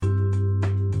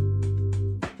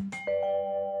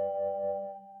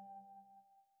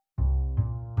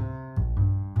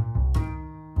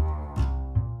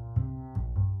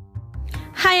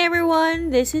Hi everyone,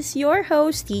 this is your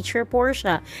host, Teacher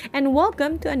Portia, and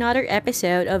welcome to another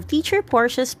episode of Teacher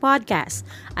Portia's podcast,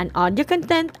 an audio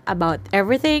content about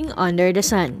everything under the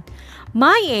sun.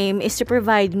 My aim is to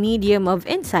provide medium of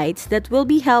insights that will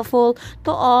be helpful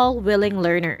to all willing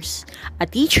learners. A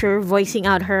teacher voicing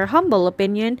out her humble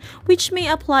opinion which may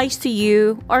apply to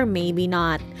you or maybe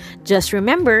not. Just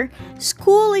remember,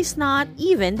 school is not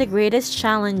even the greatest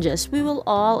challenges we will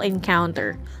all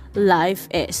encounter. Life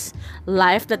is.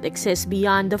 Life that exists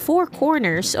beyond the four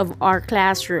corners of our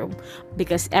classroom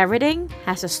because everything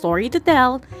has a story to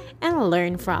tell and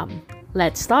learn from.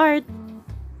 Let's start!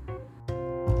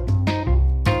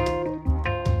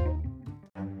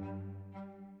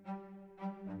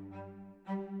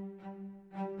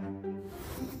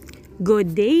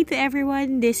 Good day to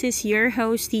everyone. This is your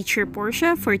host, Teacher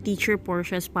Portia, for Teacher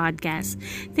Portia's podcast.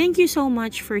 Thank you so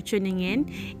much for tuning in,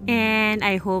 and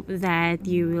I hope that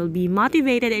you will be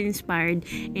motivated and inspired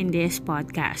in this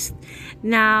podcast.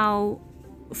 Now,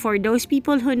 for those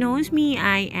people who knows me,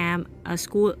 I am a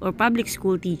school or public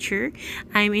school teacher.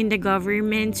 I'm in the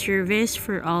government service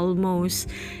for almost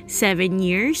 7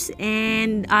 years,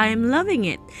 and I'm loving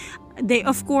it.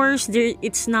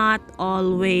 It's not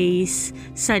always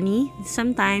sunny.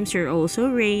 Sometimes there's also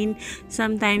rain.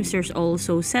 Sometimes there's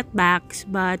also setbacks.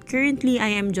 But currently, I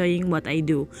am enjoying what I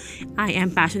do. I am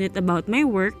passionate about my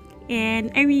work and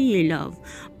I really love.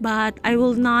 But I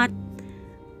will not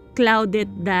cloud it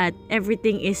that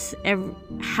everything is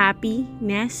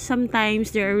happiness. Sometimes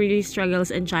there are really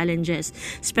struggles and challenges,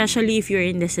 especially if you're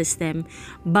in the system.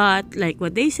 But like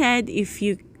what they said, if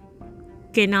you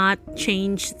cannot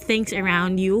change things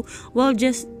around you,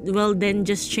 then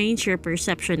just change your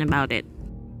perception about it.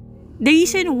 The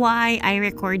reason why I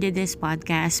recorded this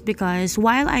podcast because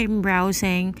while I'm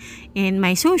browsing in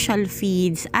my social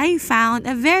feeds, I found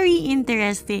a very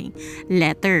interesting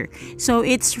letter. So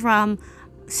it's from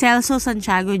Celso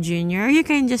Santiago Jr. You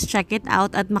can just check it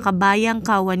out at Makabayang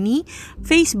Kawani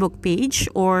Facebook page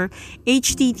or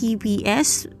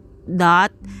https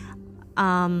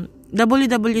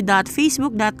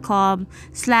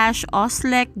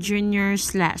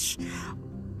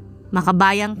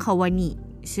www.facebook.com/oslecjr/Makabayang Kawani.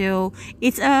 So,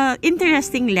 it's a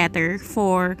interesting letter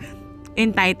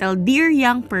entitled Dear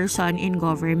Young Person in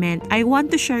Government. I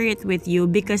want to share it with you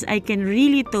because I can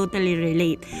really totally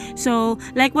relate. So,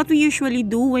 like what we usually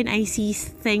do when I see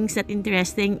things that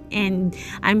interesting and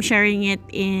I'm sharing it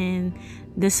in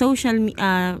the social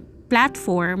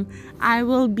platform, I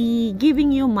will be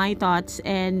giving you my thoughts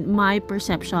and my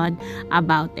perception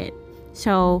about it.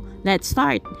 So, let's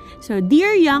start. So,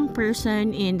 dear young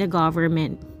person in the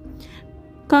government,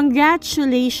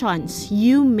 congratulations,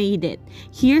 you made it.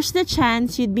 Here's the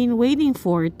chance you'd been waiting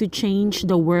for to change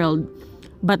the world.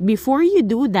 But before you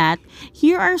do that,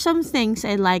 here are some things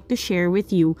I'd like to share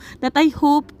with you that I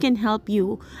hope can help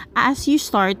you as you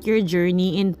start your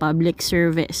journey in public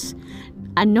service.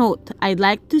 A note I'd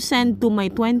like to send to my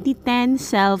 2010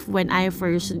 self when I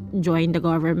first joined the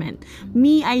government.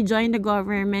 I joined the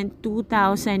government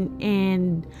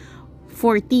 2014.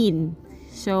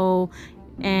 So,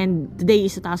 and today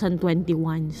is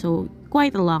 2021. So,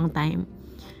 quite a long time.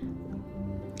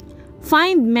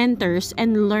 Find mentors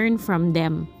and learn from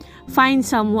them. Find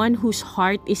someone whose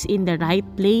heart is in the right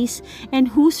place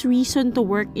and whose reason to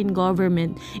work in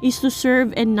government is to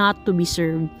serve and not to be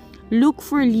served. Look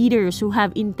for leaders who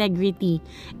have integrity,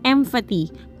 empathy,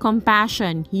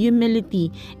 compassion,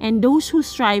 humility, and those who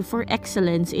strive for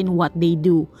excellence in what they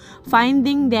do.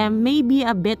 Finding them may be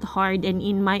a bit hard, and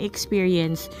in my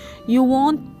experience, you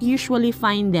won't usually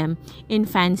find them in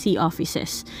fancy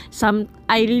offices.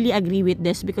 I really agree with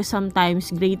this because sometimes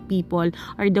great people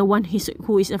are the one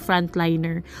who is a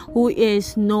frontliner, who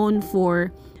is known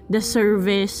for the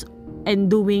service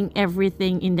and doing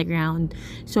everything in the ground.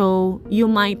 So, you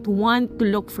might want to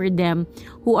look for them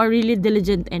who are really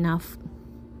diligent enough.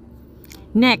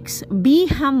 Next, be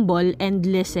humble and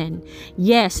listen.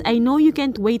 Yes, I know you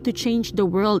can't wait to change the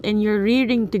world and you're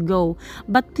rearing to go,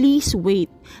 but please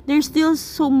wait. There's still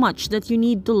so much that you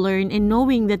need to learn, and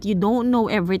knowing that you don't know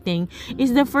everything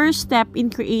is the first step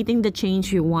in creating the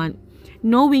change you want.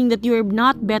 Knowing that you're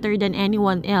not better than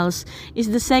anyone else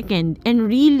is the second, and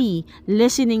really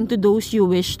listening to those you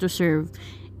wish to serve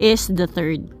is the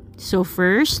third. So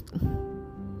first,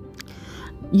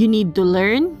 you need to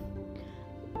learn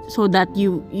so that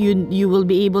you will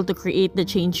be able to create the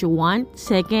change you want.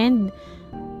 Second,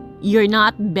 you're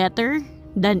not better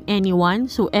than anyone,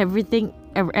 so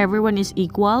everyone is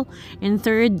equal. And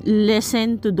third,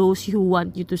 listen to those who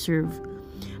want you to serve.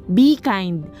 Be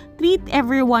kind. Treat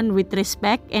everyone with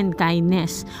respect and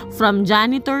kindness. From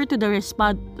janitor to the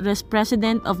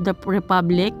president of the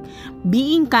republic,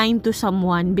 being kind to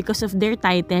someone because of their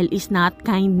title is not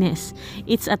kindness.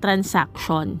 It's a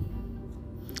transaction.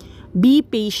 Be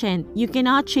patient. You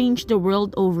cannot change the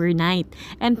world overnight,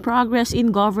 and progress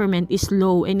in government is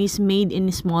slow and is made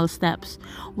in small steps.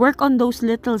 Work on those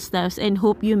little steps and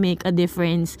hope you make a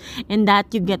difference and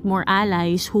that you get more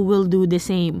allies who will do the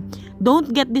same.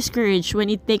 Don't get discouraged when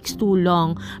it takes too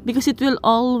long because it will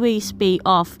always pay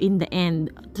off in the end.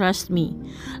 Trust me.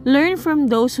 Learn from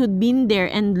those who've been there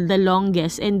and the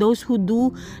longest and those who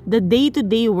do the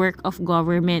day-to-day work of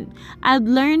government. I'd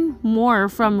learn more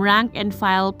from rank and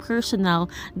file personnel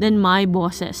than my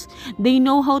bosses. They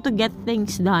know how to get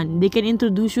things done. They can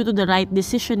introduce you to the right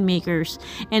decision makers.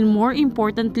 And more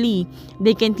importantly,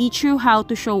 they can teach you how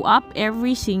to show up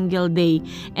every single day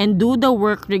and do the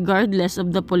work regardless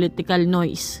of the political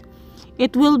noise.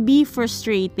 It will be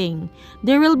frustrating.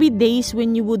 There will be days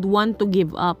when you would want to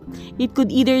give up. It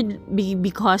could either be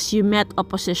because you met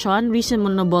opposition,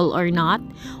 reasonable or not,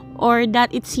 or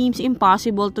that it seems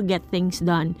impossible to get things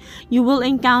done. You will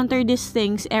encounter these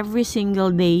things every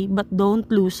single day, but don't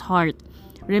lose heart.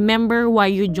 Remember why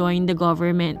you joined the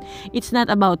government. It's not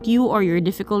about you or your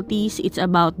difficulties, it's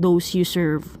about those you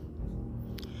serve.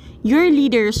 Your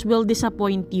leaders will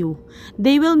disappoint you.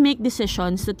 They will make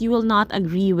decisions that you will not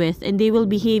agree with, and they will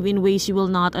behave in ways you will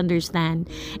not understand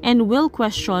and will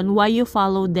question why you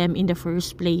followed them in the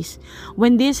first place.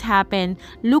 When this happens,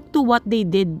 look to what they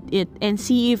did it and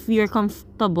see if you're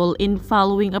comfortable in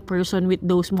following a person with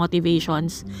those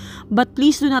motivations. But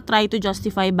please do not try to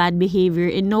justify bad behavior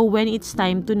and know when it's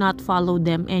time to not follow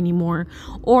them anymore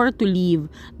or to leave.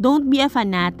 Don't be a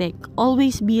fanatic.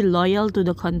 Always be loyal to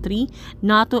the country,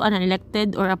 not to an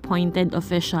elected or appointed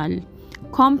official.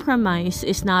 Compromise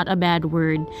is not a bad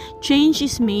word. Change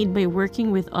is made by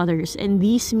working with others, and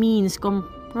this means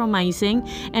compromising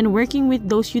and working with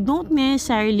those you don't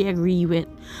necessarily agree with.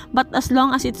 But as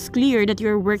long as it's clear that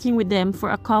you're working with them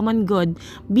for a common good,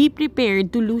 be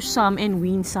prepared to lose some and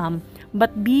win some.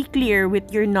 But be clear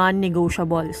with your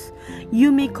non-negotiables.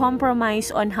 You may compromise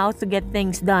on how to get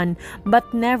things done,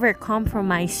 but never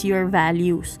compromise your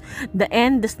values. The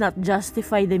end does not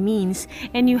justify the means,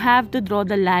 and you have to draw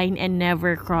the line and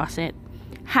never cross it.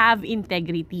 Have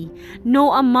integrity.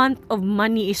 No amount of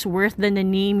money is worth than the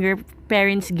name your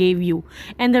parents gave you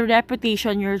and the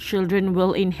reputation your children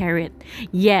will inherit.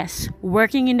 Yes,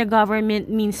 working in the government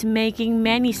means making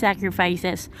many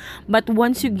sacrifices, but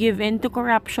once you give in to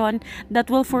corruption, that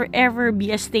will forever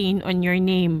be a stain on your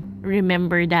name.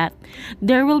 Remember that.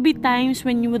 There will be times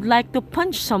when you would like to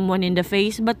punch someone in the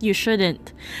face, but you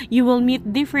shouldn't. You will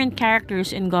meet different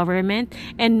characters in government,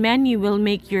 and many will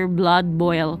make your blood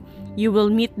boil. You will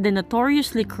meet the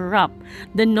notoriously corrupt,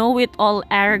 the know-it-all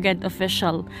arrogant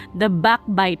official, the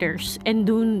backbiters and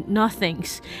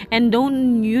do-nothings, and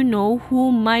don't you know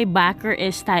who my backer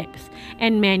is types,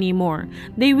 and many more.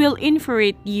 They will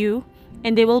infuriate you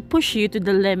and they will push you to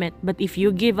the limit, but if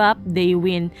you give up, they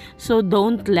win, so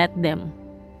don't let them.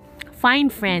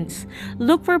 Find friends.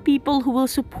 Look for people who will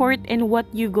support in what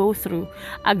you go through.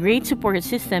 A great support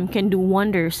system can do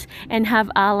wonders and have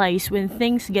allies when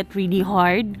things get really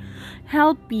hard.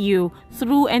 Help you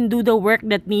through and do the work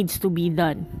that needs to be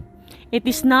done. It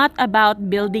is not about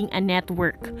building a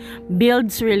network.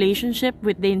 Builds relationship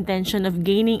with the intention of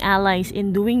gaining allies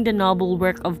in doing the noble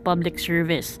work of public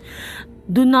service.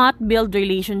 Do not build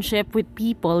relationship with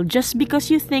people just because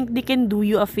you think they can do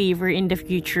you a favor in the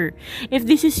future. If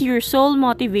this is your sole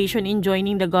motivation in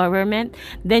joining the government,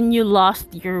 then you lost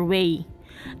your way.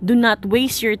 Do not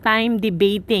waste your time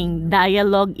debating,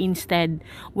 dialogue instead.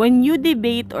 When you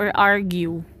debate or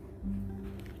argue,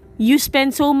 you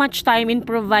spend so much time in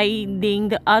proving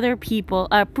that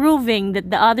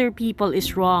the other people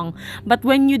is wrong. But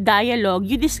when you dialogue,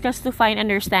 you discuss to find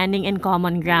understanding and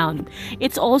common ground.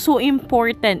 It's also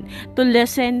important to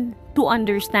listen, to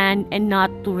understand, and not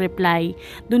to reply.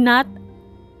 Do not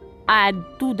add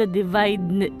to the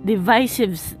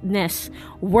divisiveness.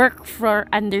 Work for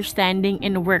understanding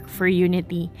and work for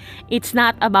unity. It's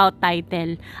not about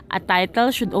title. A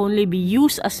title should only be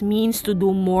used as means to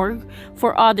do more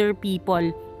for other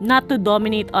people, not to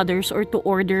dominate others or to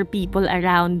order people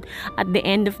around. At the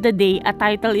end of the day, a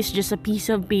title is just a piece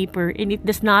of paper, and it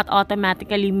does not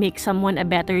automatically make someone a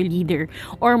better leader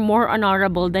or more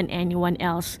honorable than anyone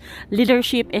else.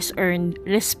 Leadership is earned,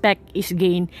 respect is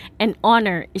gained, and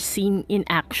honor is seen in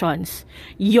actions.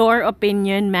 Your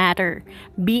opinion matter.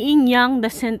 Being young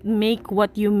doesn't make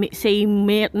what you say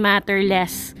matter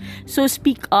less. So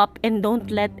speak up and don't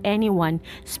let anyone,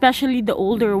 especially the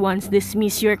older ones,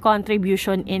 dismiss your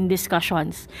contribution in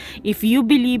discussions. If you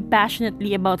believe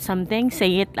passionately about something,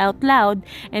 say it out loud,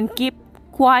 and keep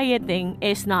quieting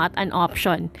is not an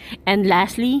option. And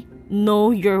lastly,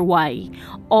 know your why.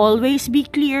 Always be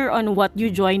clear on what you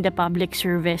join the public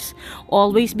service.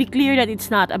 Always be clear that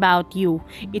it's not about you.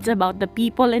 It's about the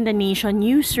people and the nation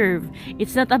you serve.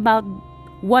 It's not about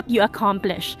what you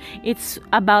accomplish. It's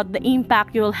about the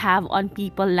impact you'll have on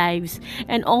people's lives.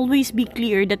 And always be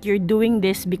clear that you're doing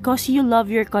this because you love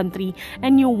your country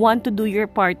and you want to do your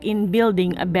part in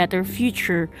building a better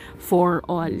future for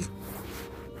all.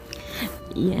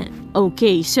 Yeah.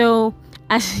 Okay, so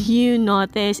as you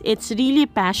notice, it's really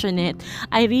passionate.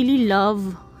 I really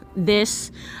love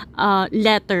this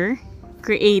letter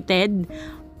created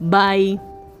by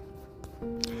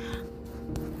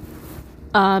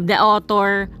the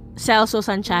author Celso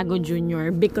Santiago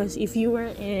Jr. Because if you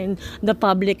were in the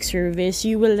public service,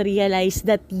 you will realize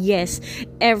that yes,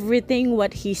 everything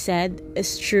what he said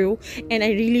is true. And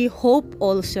I really hope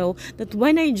also that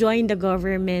when I joined the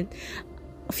government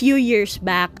a few years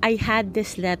back, I had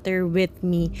this letter with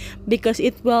me because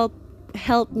it will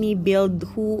help me build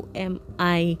who am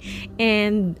I.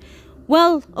 And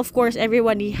well, of course,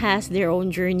 everybody has their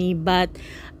own journey, but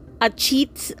a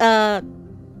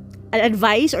an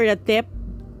advice or a tip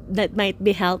that might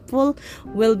be helpful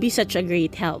will be such a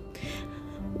great help.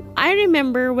 I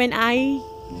remember when I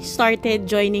started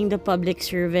joining the public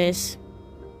service,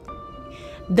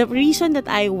 the reason that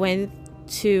I went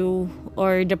to,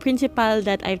 or the principal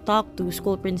that I talked to,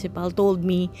 school principal, told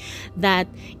me that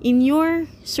in your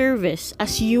service,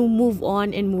 as you move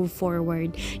on and move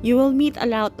forward, you will meet a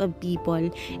lot of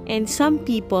people, and some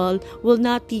people will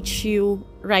not teach you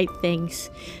right things.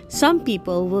 Some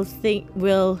people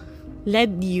will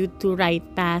lead you to right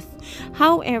path.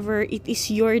 However, it is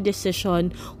your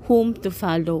decision whom to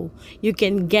follow. You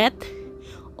can get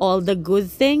all the good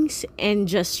things and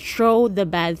just throw the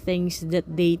bad things that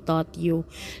they taught you.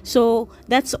 So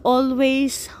that's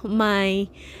always my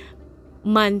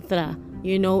mantra.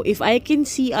 If I can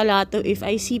see if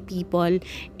I see people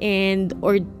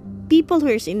or people who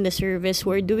are in the service who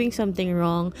are doing something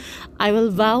wrong, I will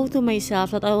vow to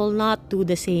myself that I will not do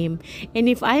the same. And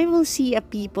if I will see a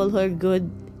people who are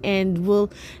good and will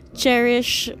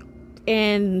cherish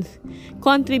and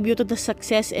contribute to the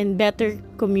success and better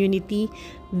community,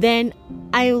 then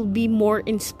I will be more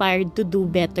inspired to do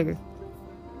better.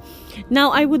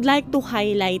 Now, I would like to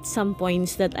highlight some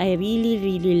points that I really,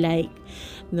 really like.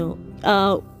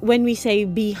 When we say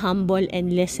be humble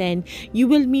and listen, you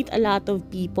will meet a lot of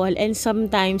people, and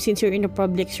sometimes, since you're in a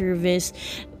public service,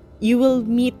 you will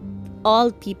meet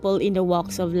all people in the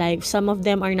walks of life. Some of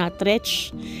them are not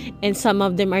rich, and some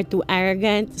of them are too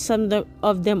arrogant. Some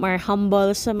of them are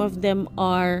humble. Some of them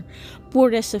are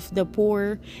poorest of the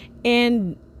poor.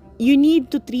 And you need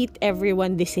to treat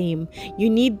everyone the same. You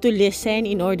need to listen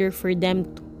in order for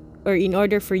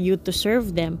you to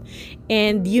serve them.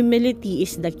 And humility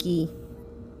is the key.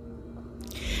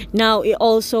 Now, it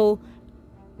also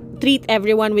treat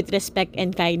everyone with respect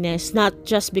and kindness, not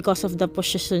just because of the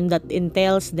position that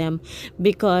entails them,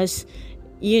 because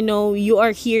you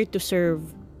are here to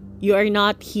serve. You are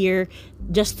not here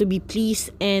just to be pleased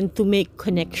and to make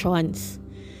connections.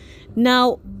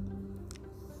 Now,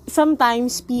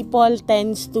 sometimes people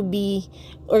tend to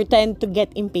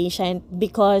get impatient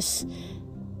because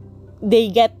they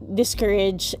get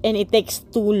discouraged and it takes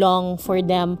too long for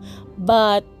them.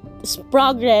 But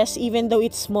progress, even though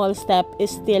it's small step, is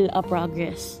still a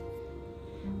progress.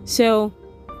 So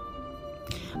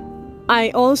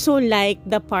I also like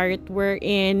the part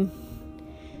wherein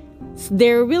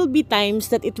there will be times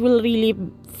that it will really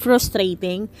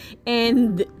frustrating,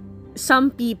 and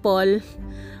some people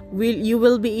you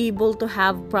will be able to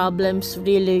have problems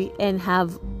really and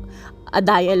have a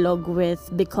dialogue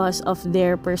with because of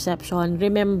their perception.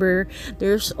 Remember,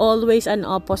 there's always an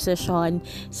opposition.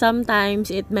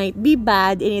 Sometimes it might be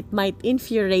bad and it might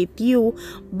infuriate you,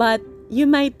 but you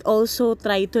might also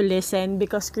try to listen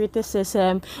because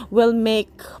criticism will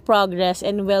make progress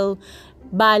and will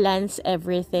balance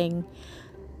everything.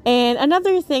 And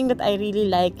another thing that I really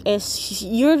like is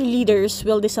your leaders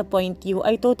will disappoint you.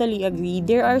 I totally agree.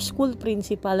 There are school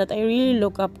principal that I really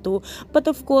look up to, but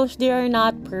of course they are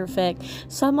not perfect.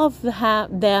 Some of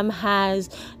them has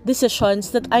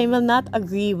decisions that I will not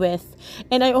agree with,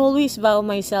 and I always vow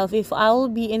myself, if I'll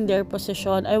be in their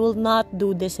position, I will not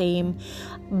do the same.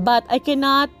 But I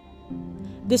cannot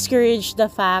discourage the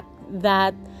fact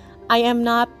that I am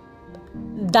not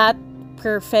that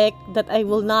perfect, that I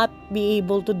will not be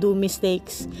able to do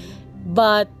mistakes.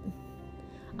 But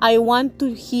I want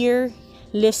to hear,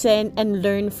 listen, and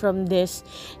learn from this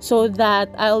so that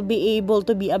I'll be able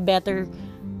to be a better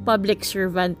public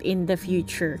servant in the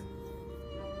future.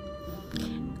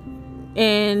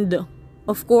 And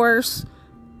of course,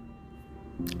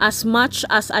 as much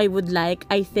as I would like,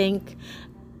 I think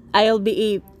I'll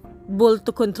be able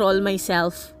to control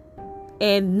myself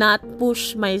and not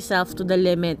push myself to the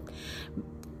limit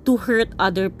to hurt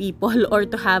other people or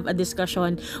to have a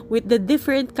discussion with the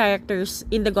different characters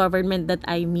in the government that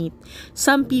I meet.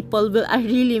 Some people will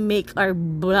really make our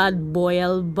blood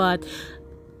boil, but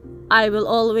I will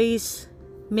always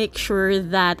make sure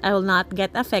that I will not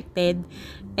get affected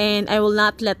and I will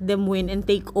not let them win and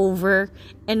take over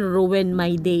and ruin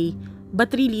my day.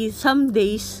 But really, some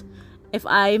days, if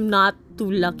I'm not too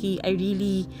lucky, I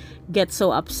really get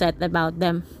so upset about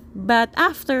them. But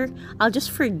after, I'll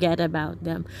just forget about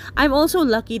them. I'm also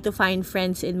lucky to find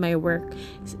friends in my work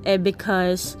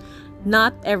because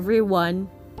not everyone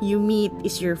you meet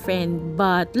is your friend.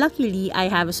 But luckily, I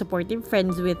have a supportive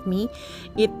friends with me.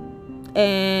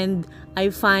 And I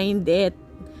find it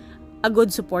a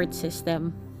good support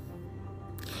system.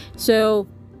 So,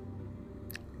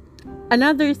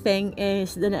 another thing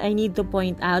is that I need to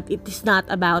point out, it is not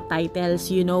about titles,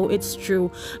 it's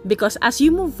true. Because as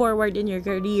you move forward in your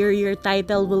career, your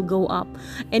title will go up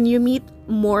and you meet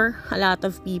a lot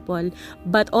of people.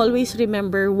 But always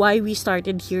remember why we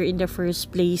started here in the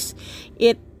first place.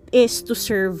 It is to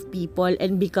serve people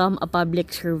and become a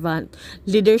public servant.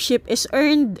 Leadership is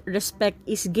earned, respect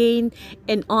is gained,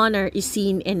 and honor is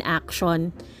seen in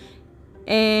action.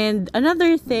 And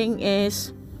another thing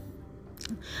is,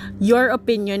 your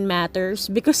opinion matters,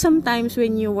 because sometimes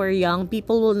when you were young,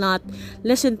 people will not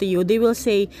listen to you. They will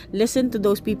say, listen to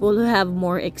those people who have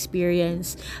more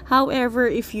experience. However,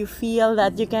 if you feel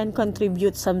that you can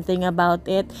contribute something about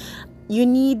it, you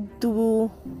need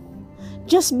to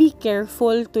just be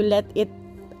careful to let it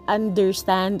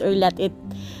understand or let it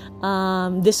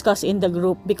discuss in the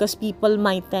group, because people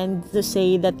might tend to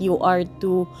say that you are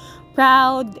too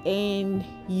proud and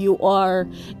you are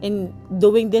in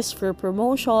doing this for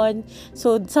promotion.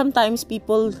 So sometimes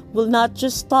people will not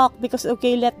just talk because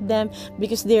okay, let them,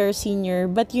 because they are senior.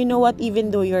 But you know what,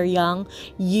 even though you're young,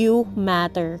 you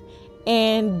matter.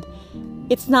 And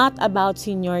it's not about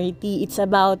seniority, it's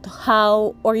about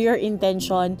how or your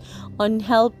intention on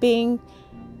helping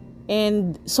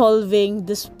and solving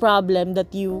this problem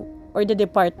that you or the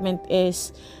department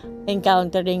is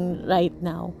encountering right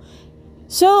now.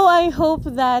 So I hope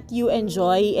that you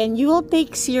enjoy and you will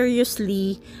take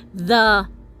seriously the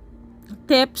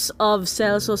tips of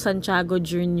Celso Santiago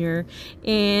Jr.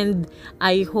 And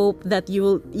I hope that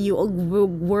you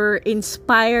were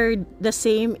inspired, the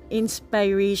same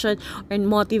inspiration and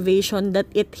motivation that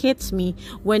it hits me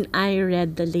when I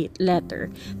read the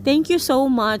letter. Thank you so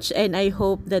much, and I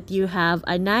hope that you have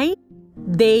a nice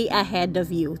day ahead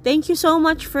of you. Thank you so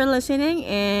much for listening,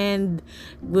 and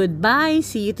goodbye.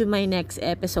 See you to my next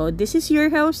episode. This is your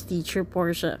host, Teacher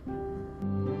Portia.